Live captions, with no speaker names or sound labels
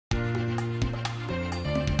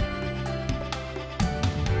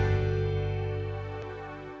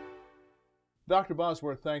Dr.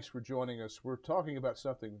 Bosworth, thanks for joining us. We're talking about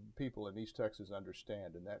something people in East Texas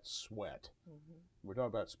understand, and that's sweat. We're talking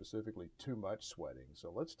about specifically too much sweating.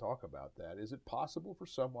 So let's talk about that. Is it possible for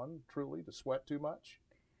someone truly to sweat too much?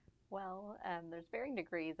 Well, there's varying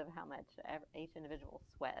degrees of how much each individual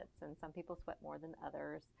sweats, and some people sweat more than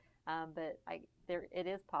others. It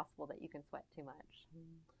is possible that you can sweat too much.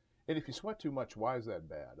 And if you sweat too much, why is that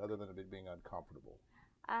bad, other than it being uncomfortable?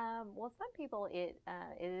 Well, some people it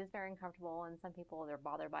is very uncomfortable, and some people they're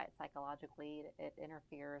bothered by it psychologically. It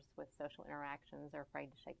interferes with social interactions. They're afraid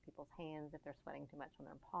to shake people's hands if they're sweating too much on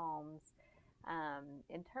their palms.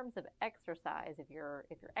 In terms of exercise, if you're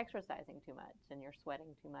exercising too much and you're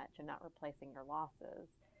sweating too much and not replacing your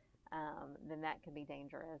losses, then that can be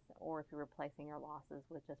dangerous. Or if you're replacing your losses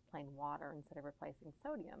with just plain water instead of replacing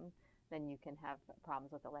sodium, then you can have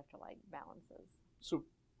problems with electrolyte balances. So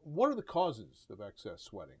what are the causes of excess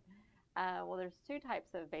sweating? Well, there's two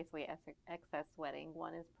types of basically excess sweating.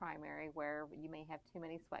 One is primary, where you may have too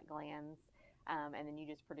many sweat glands, and then you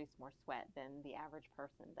just produce more sweat than the average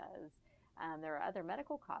person does. There are other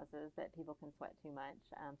medical causes that people can sweat too much,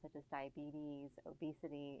 such as diabetes,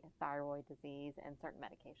 obesity, thyroid disease, and certain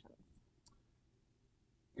medications.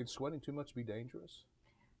 Can sweating too much be dangerous?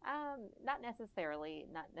 Not necessarily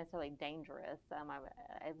dangerous. I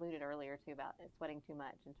alluded earlier to about sweating too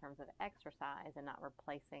much in terms of exercise and not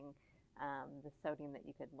replacing the sodium that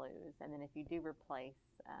you could lose. And then if you do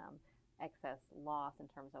replace excess loss in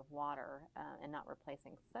terms of water and not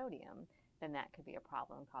replacing sodium, then that could be a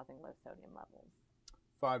problem causing low sodium levels.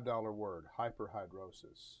 $5 word,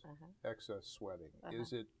 hyperhidrosis, excess sweating.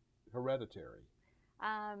 Is it hereditary?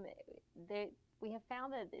 Um, we have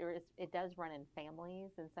found that it does run in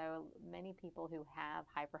families, and so many people who have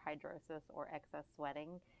hyperhidrosis or excess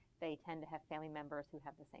sweating, they tend to have family members who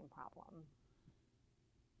have the same problem.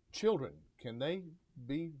 Children, can they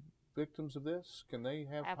be victims of this? Can they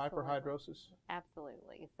have Absolutely. hyperhidrosis?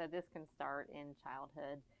 Absolutely. So this can start in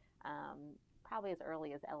childhood. Probably as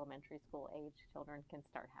early as elementary school age, children can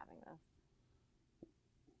start having this.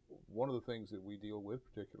 One of the things that we deal with,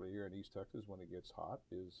 particularly here in East Texas when it gets hot,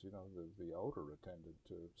 is the odor attendant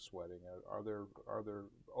to sweating. Are there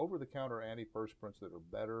over-the-counter antiperspirants that are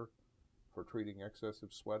better for treating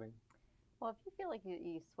excessive sweating? Well, if you feel like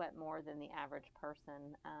you sweat more than the average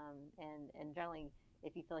person, and generally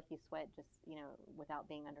if you feel like you sweat just without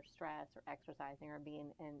being under stress or exercising or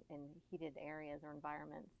being in heated areas or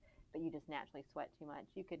environments, but you just naturally sweat too much,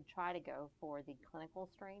 you could try to go for the clinical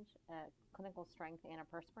strength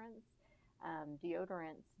antiperspirants.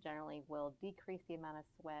 Deodorants generally will decrease the amount of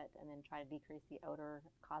sweat and then try to decrease the odor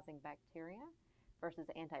causing bacteria, versus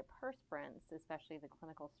antiperspirants, especially the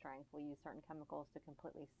clinical strength, will use certain chemicals to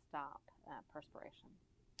completely stop perspiration.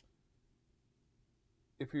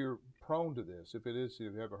 If you're prone to this, if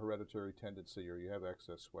you have a hereditary tendency or you have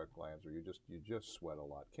excess sweat glands or you just sweat a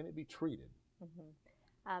lot, can it be treated?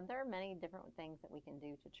 There are many different things that we can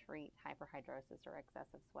do to treat hyperhidrosis or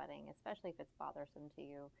excessive sweating, especially if it's bothersome to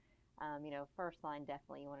you. First line,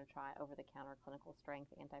 definitely you want to try over-the-counter clinical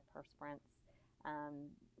strength antiperspirants.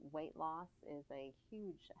 Weight loss is a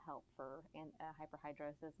huge help for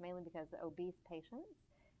hyperhidrosis, mainly because the obese patients,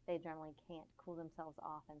 they generally can't cool themselves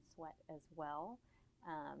off and sweat as well.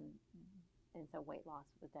 And so weight loss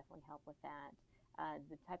would definitely help with that.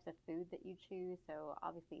 The types of food that you choose, so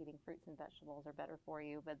obviously eating fruits and vegetables are better for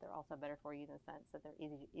you, but they're also better for you in the sense that they're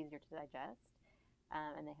easier to digest,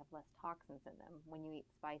 and they have less toxins in them. When you eat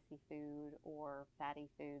spicy food or fatty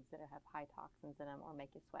foods that have high toxins in them or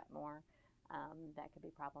make you sweat more, that could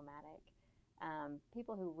be problematic.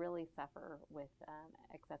 People who really suffer with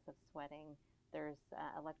excessive sweating, there's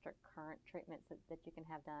electric current treatments that you can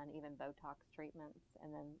have done, even Botox treatments,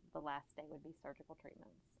 and then the last day would be surgical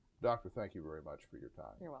treatments. Doctor, thank you very much for your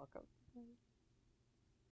time. You're welcome.